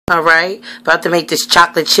Alright, about to make this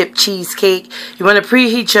chocolate chip cheesecake. You want to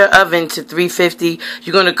preheat your oven to 350.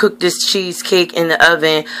 You're going to cook this cheesecake in the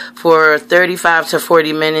oven for 35 to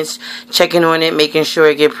 40 minutes. Checking on it, making sure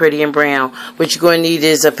it get pretty and brown. What you're going to need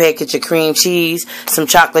is a package of cream cheese, some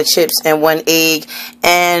chocolate chips, and 1 egg,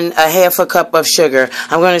 and a half a cup of sugar.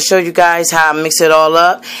 I'm going to show you guys how I mix it all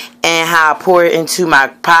up and how I pour it into my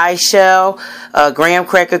pie shell, a graham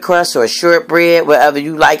cracker crust, or shortbread, whatever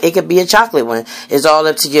you like. It could be a chocolate one. It's all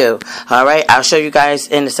up to you. Alright, I'll show you guys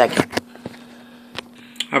in a second.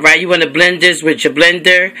 Alright, you want to blend this with your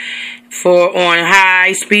blender on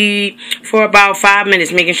high speed for about 5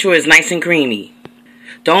 minutes, making sure it's nice and creamy.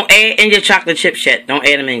 Don't add in your chocolate chips yet. Don't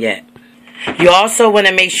add them in yet. You also want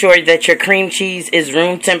to make sure that your cream cheese is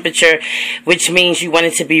room temperature, which means you want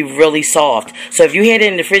it to be really soft. So if you had it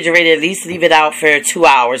in the refrigerator, at least leave it out for 2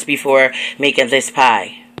 hours before making this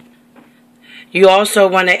pie. You also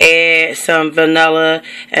want to add some vanilla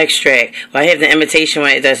extract. Well, I have the imitation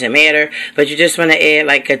one, it doesn't matter. But you just want to add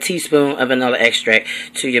like a teaspoon of vanilla extract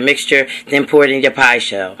to your mixture, then pour it in your pie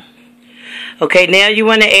shell. Okay, now you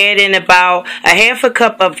want to add in about a half a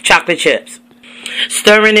cup of chocolate chips.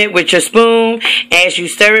 Stirring it with your spoon. As you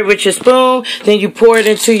stir it with your spoon, then you pour it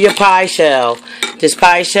into your pie shell. This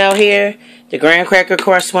pie shell here, the graham cracker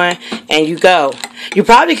crust one, and you go. You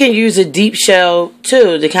probably can use a deep shell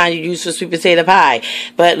too, the kind you use for sweet potato pie.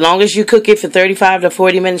 But long as you cook it for 35 to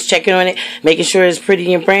 40 minutes, checking on it, making sure it's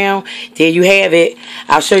pretty and brown, there you have it.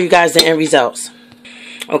 I'll show you guys the end results.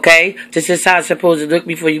 Okay, this is how it's supposed to look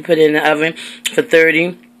before you put it in the oven for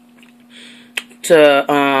 35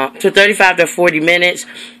 to 40 minutes,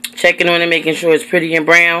 checking on it, making sure it's pretty and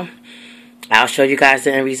brown. I'll show you guys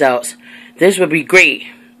the end results. This would be great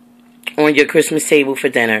on your Christmas table for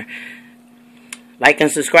dinner. Like and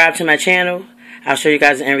subscribe to my channel. I'll show you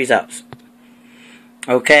guys the end results.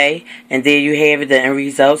 Okay, and there you have it, the end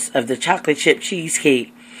results of the chocolate chip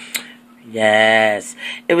cheesecake. Yes,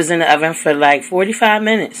 it was in the oven for like 45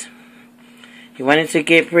 minutes. You want it to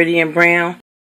get pretty and brown.